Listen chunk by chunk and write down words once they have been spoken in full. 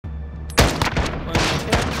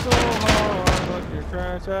so hard, but you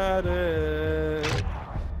crash at it.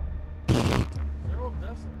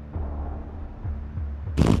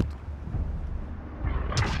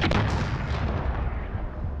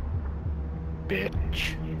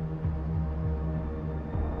 Bitch.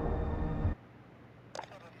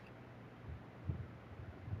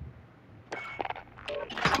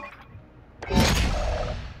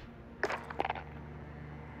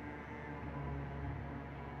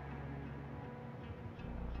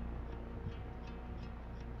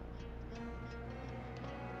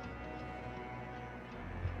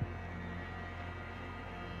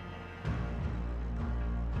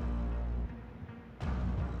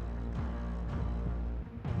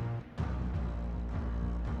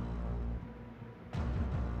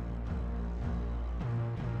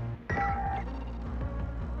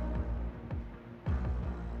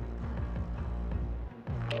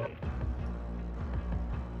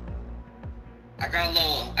 I got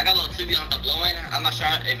a little tribute on the blowing. I'm not sure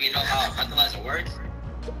if you know how fertilizer works,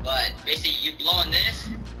 but basically you blow in this,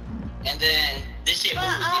 and then this shit moves,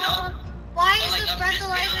 you know? Why So, is like, the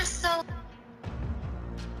fertilizer so...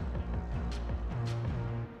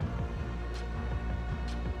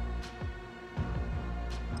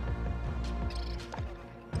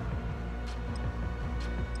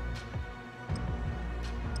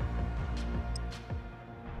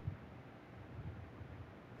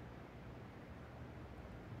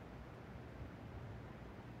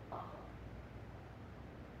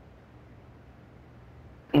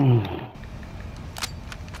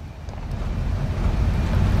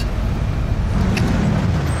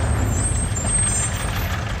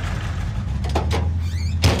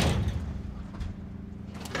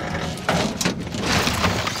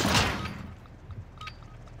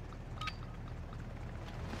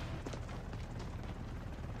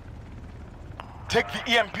 Take the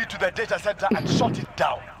EMP to the data center and shut it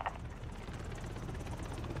down.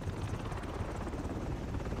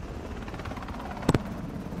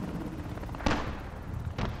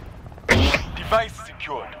 Device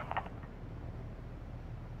secured.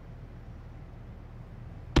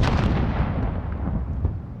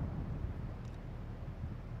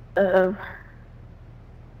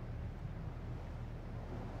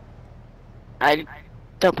 I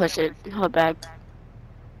don't push it. Hold back.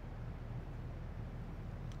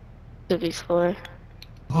 To be score.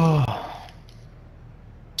 Oh,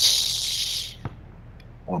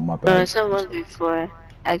 my No, bad. it's not 1v4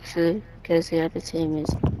 actually, because the other team is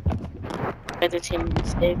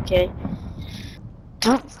AFK.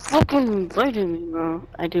 Don't fucking invite me, bro.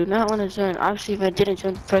 I do not want to join. Obviously, if I didn't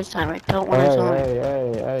join the first time, I don't want to join.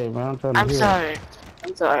 Hey, man, I'm trying to I'm hear. sorry.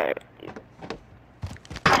 I'm sorry.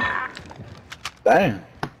 Damn.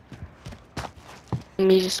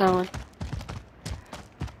 Me just someone.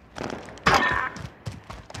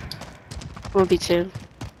 1v2.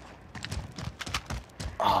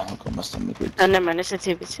 Oh, look at my stomach. Oh, never mind. It's a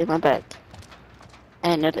 2v2. My bad. I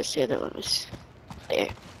didn't know the other one was there.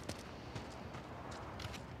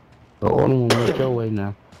 The other one went your way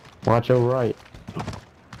now. Watch your right.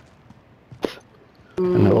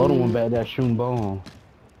 And the other one back there shooting bomb.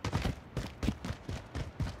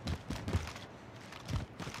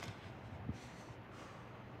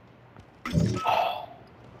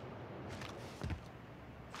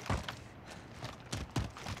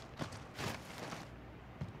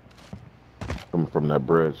 Coming from that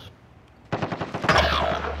bridge.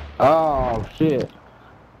 Oh, shit.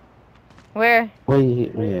 Where? Where you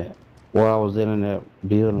hit me at? While I was in that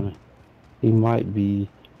building. He might be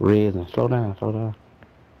raising. Slow down, slow down.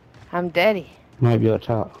 I'm daddy. Might be up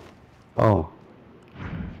top. Oh.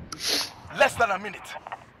 Less than a minute.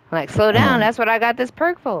 Like, slow down. That's what I got this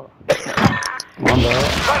perk for. My bad.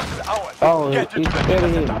 Device is ours. Oh, Get he it to the steady data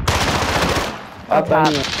hit me. center. I thought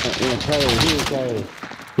he in cave. He in cave.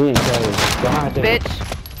 He in cave. Behind that. Bitch.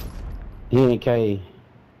 He in cave.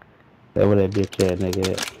 That's where that bitch ass nigga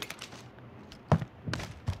at.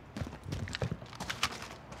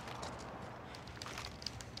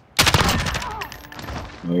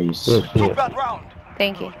 Nice. Good Took shit. that round.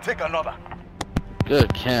 Thank you. Take another.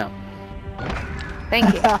 Good camp.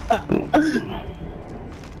 Thank you.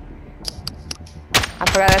 I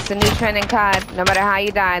forgot that's the new trend in COD. No matter how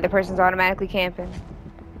you die, the person's automatically camping.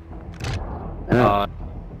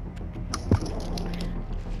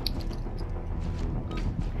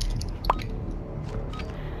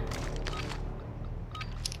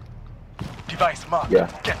 Device marked. Yeah.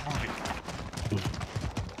 Get moving.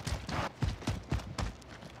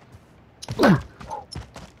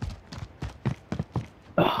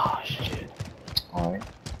 Oh, shit. Alright.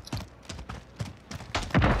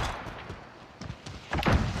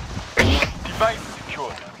 Device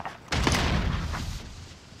secured.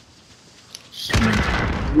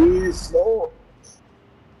 he's slow.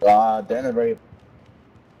 Damn it, right.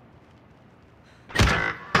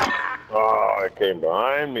 Oh, it came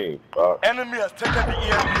behind me. Fuck. Enemy has taken the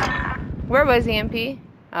EMP. Where was EMP?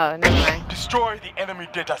 Oh, never mind. Destroy the enemy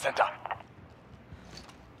data center.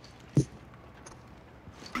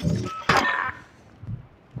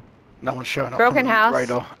 No one's showing up. Broken on the house.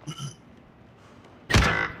 Radar.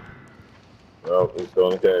 Oh, he's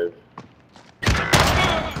still in the cave.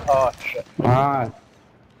 Oh shit. Alright.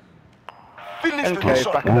 Finish the Okay,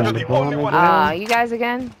 mission. back in You're the the only one. You guys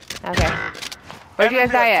again? Okay. Where'd you guys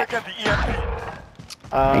Enemy die has at? taken the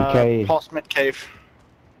EMP. cave. Past mid cave.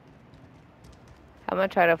 I'm gonna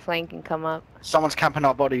try to flank and come up. Someone's camping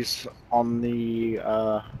our bodies on the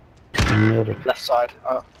Middle. left side.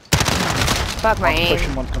 Fuck my One's pushing,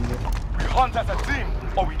 aim. one's coming in. We hunt as a team,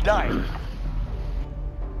 or we die.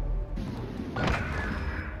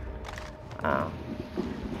 Oh.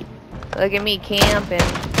 Look at me camping.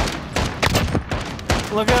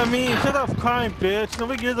 Look at me. Shut up, crying, bitch.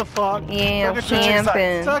 Nobody gives a fuck. Yeah, I'm Suck it, shit inside.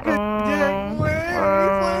 camping. Suck it,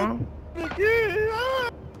 dick.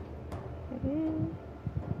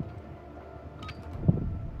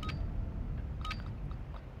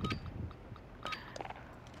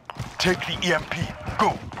 Take the EMP.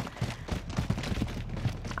 Go.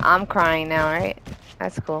 I'm crying now, right?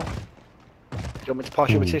 That's cool. Do you want me to pass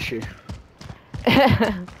you a tissue?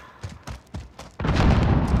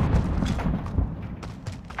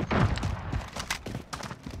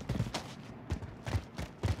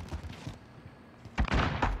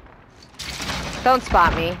 Don't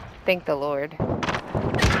spot me. Thank the Lord.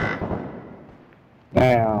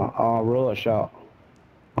 Now, roll shot.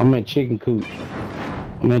 I'm in chicken coop.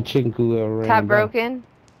 I'm in chicken coop. Top broken.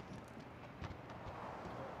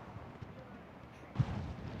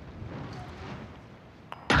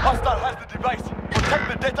 Hostile has the device. Protect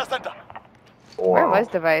the data center. Where was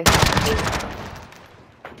device?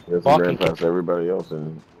 Yes, he ran past everybody else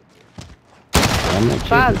and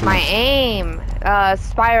Fuck my aim.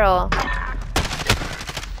 Spiral.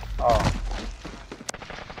 Oh.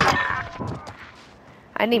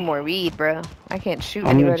 I need more weed, bro. I can't shoot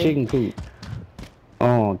I'm in anybody. chicken coop.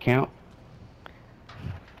 Oh, count.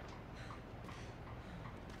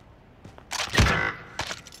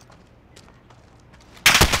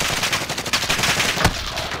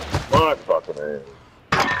 my fucking ass.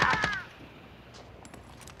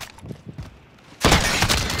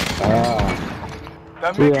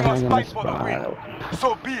 They're making us fight for the win.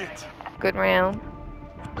 So be it. Good round.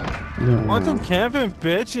 Want some camping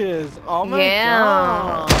bitches? Oh my Yeah.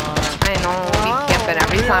 god. I know. Be camping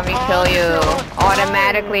every time we kill you.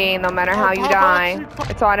 Automatically, no matter how you die.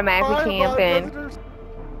 It's automatically camping.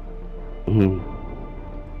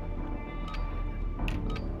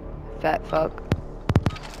 Fat fuck.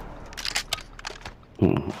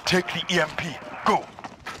 Take the EMP. Go.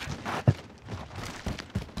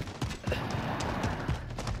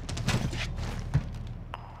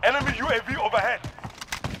 Enemy UAV overhead.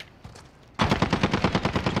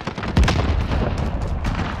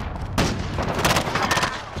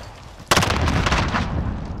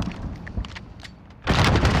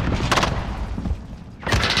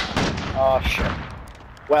 Oh shit.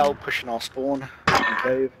 Well, pushing our spawn in the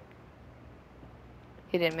cave.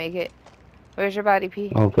 He didn't make it. Where's your body,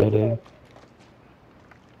 P? Okay then.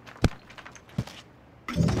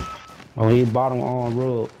 Oh, he bottom on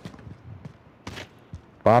road.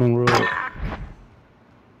 Bottom road.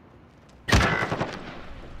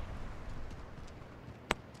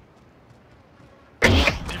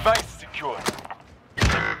 Device secured.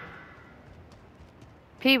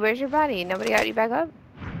 P, where's your body? Nobody got you back up?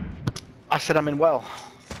 I said I'm in well.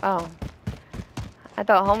 Oh. I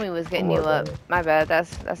thought homie was getting you up. My bad.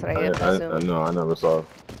 That's what I get to assume. No, I never saw.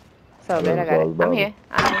 So good, I got it. I'm here.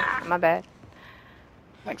 I'm here. My bad.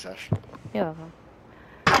 Thanks, Ash. You're welcome.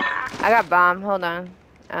 I got bomb. Hold on.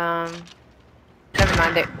 Never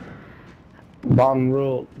mind it. Bottom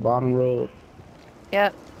road. Bottom road.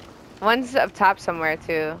 Yep. One's up top somewhere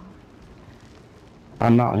too. I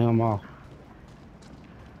knocked him off.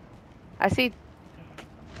 I see.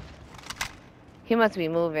 He must be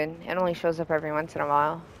moving. It only shows up every once in a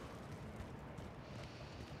while.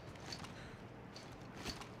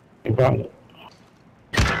 He probably.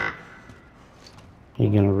 He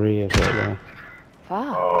gonna red right now.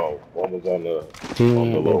 Fuck. Oh, one was on the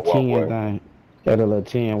 10, little the 10 walkway. thing. That a little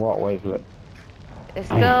 10 walkway flip. It's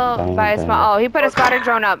still by a small. Oh, he put a spotter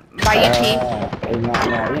drone up by you, He knocked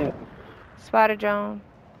me out. Yeah. Spotter drone.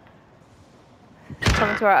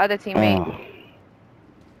 Coming to our other teammate.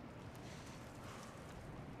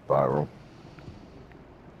 Viral.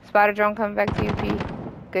 Spotter drone coming back to you, P.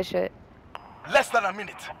 Good shit. Less than a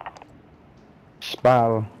minute.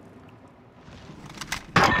 spiral.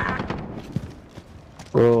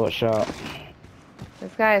 Road shot.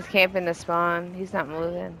 This guy is camping the spawn. He's not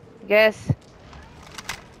moving. Yes.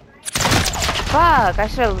 Fuck! I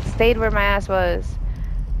should have stayed where my ass was.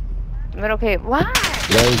 Middle cave. Why?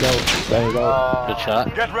 There you go. There you go. Good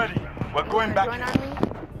shot. Get ready. We're going back. Join on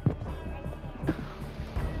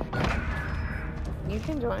me? You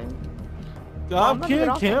can join. Stop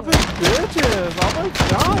camping, bitches! Oh my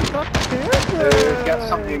god, stop camping! Dude, get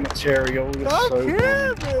some new material. You're Stop so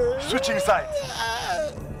camping! Switching sides.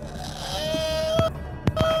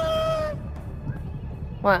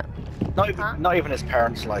 What? Not even his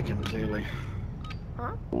parents like him, clearly.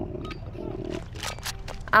 Huh?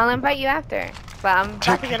 I'll invite you after. But I'm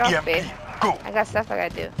about to get off, babe. Go. I got stuff I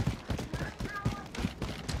gotta do.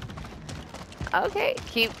 Okay,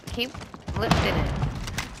 keep lifting it.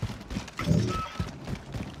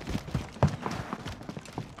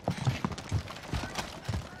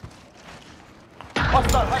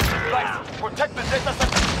 Hostile hacking device. Protect the data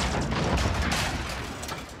center.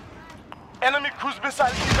 Enemy cruise missile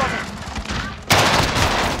incoming.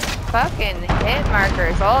 Fucking hit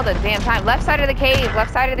markers all the damn time. Left side of the cave.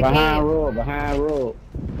 Left side of the Behind cave. road. Behind road.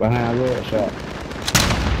 Behind road shot.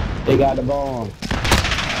 They got the bomb.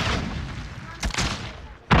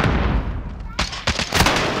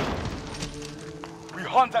 We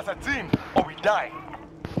hunt as a team or we die.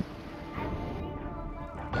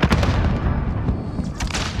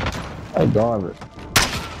 Hey, garbage.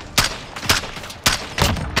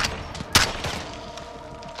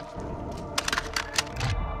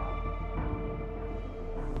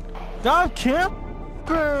 Stop camping!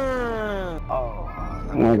 Oh.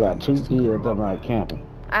 I got 2 kills up my camping.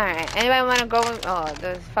 Alright, anybody wanna go? Oh,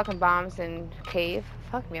 there's fucking bombs in cave.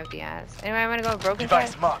 Fuck me up the ass. Anybody wanna go broken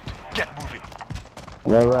Device side? marked. Get moving.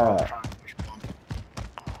 All right.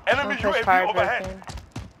 Enemy Don't push UAV hard, overhead. broken.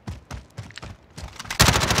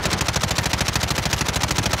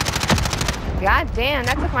 God damn,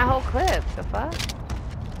 that took my whole clip. The fuck?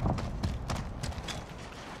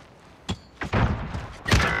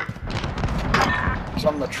 He's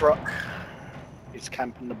on the truck. He's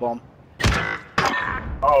camping the bomb.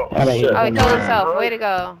 Oh, Shit. Oh, he killed himself. Way to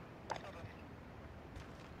go.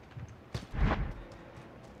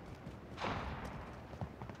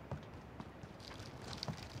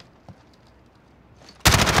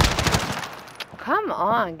 Come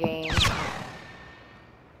on, game.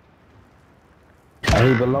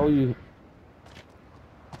 Hey, below you.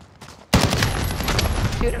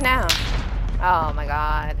 Shoot him now. Oh my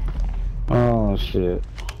god. Oh, shit.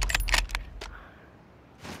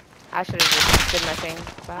 I should have just did my thing.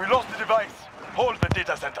 We lost the device. Hold the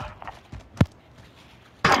data center.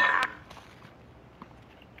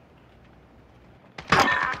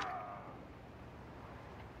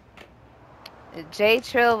 J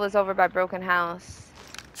Trill was over by Broken House.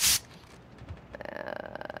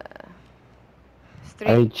 It's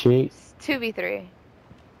Hey, chick. 2v3.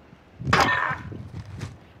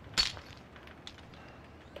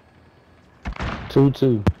 Two.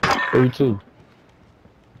 3-2.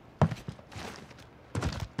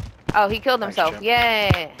 Oh, he killed Thanks, himself. Jim.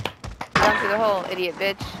 Yay! Down through the hole, idiot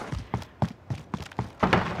bitch.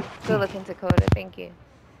 Good looking, Dakota. Thank you.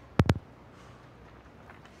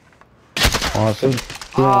 Oh, see?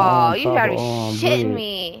 Oh, you gotta be shitting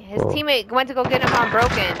me. His teammate went to go get him on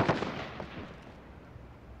broken.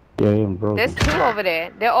 Yeah, him broken. There's 2 over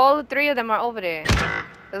there. They're all 3 of them are over there.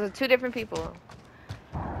 Those are 2 different people.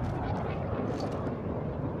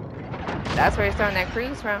 That's where he's throwing that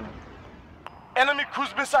cruise from. Enemy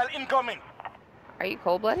cruise missile incoming. Are you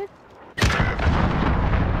cold-blooded?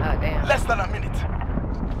 Oh, damn. Less than a minute.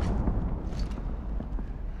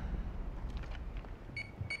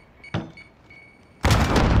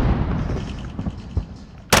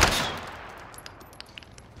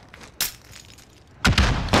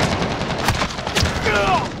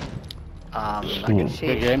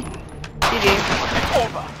 Good game. GG. It's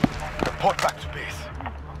over. Report back to base.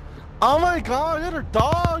 Oh my god, they're a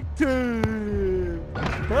dog team!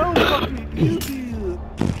 That was fucking easy!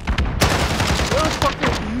 That was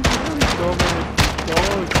fucking easy, really dumbass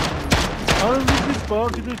dog shit. How did we just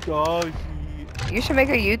fucking the dog shit? You should make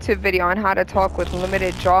a YouTube video on how to talk with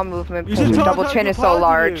limited jaw movement You because should your talk double like chin you're is so positive.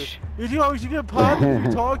 large. You should get positive when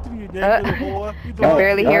you talk to me, you negative boy. You I can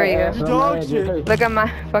barely hear you. You dog shit. Look at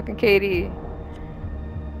my fucking KD.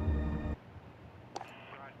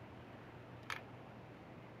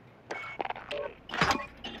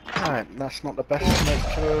 Alright, that's not the best note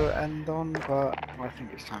to end on, but I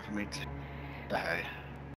think it's time for me to die.